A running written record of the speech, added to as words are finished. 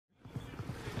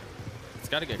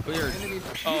got to get cleared.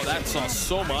 Oh, that saw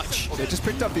so much. They just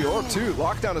picked up the orb too.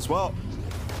 Lockdown as well.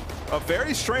 A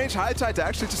very strange high tide to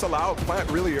actually just allow a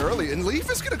plant really early. And Leaf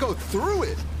is going to go through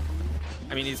it.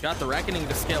 I mean, he's got the Reckoning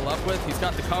to scale up with. He's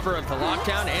got the cover of the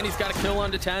lockdown, and he's got a kill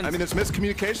onto 10. I mean, there's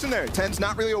miscommunication there. 10's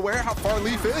not really aware how far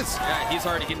Leaf is. Yeah, he's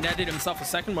already netted himself a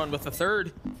second one with the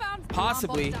third.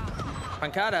 Possibly.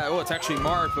 Pancada, oh, it's actually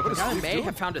Marv, but Pancada may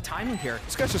have found a timing here.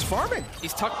 This guy's just farming.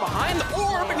 He's tucked behind the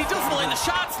orb, and he doesn't land the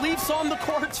shots. Leaf's on the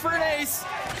courts for an ace.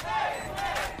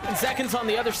 And seconds on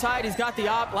the other side, he's got the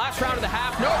op. Last round of the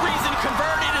half, no reason,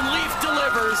 converted, and Leaf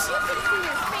delivers.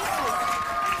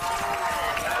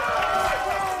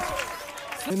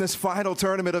 In this final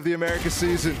tournament of the Americas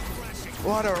season.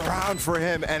 What a round for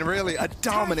him, and really a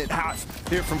dominant half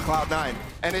here from Cloud9.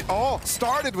 And it all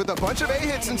started with a bunch of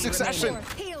A-hits in succession.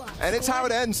 And it's how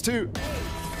it ends, too.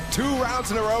 2 rounds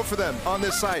in a row for them on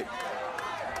this site.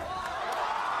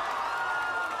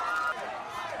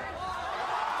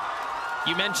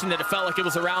 You mentioned that it felt like it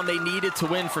was a round they needed to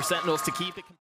win for Sentinels to keep it.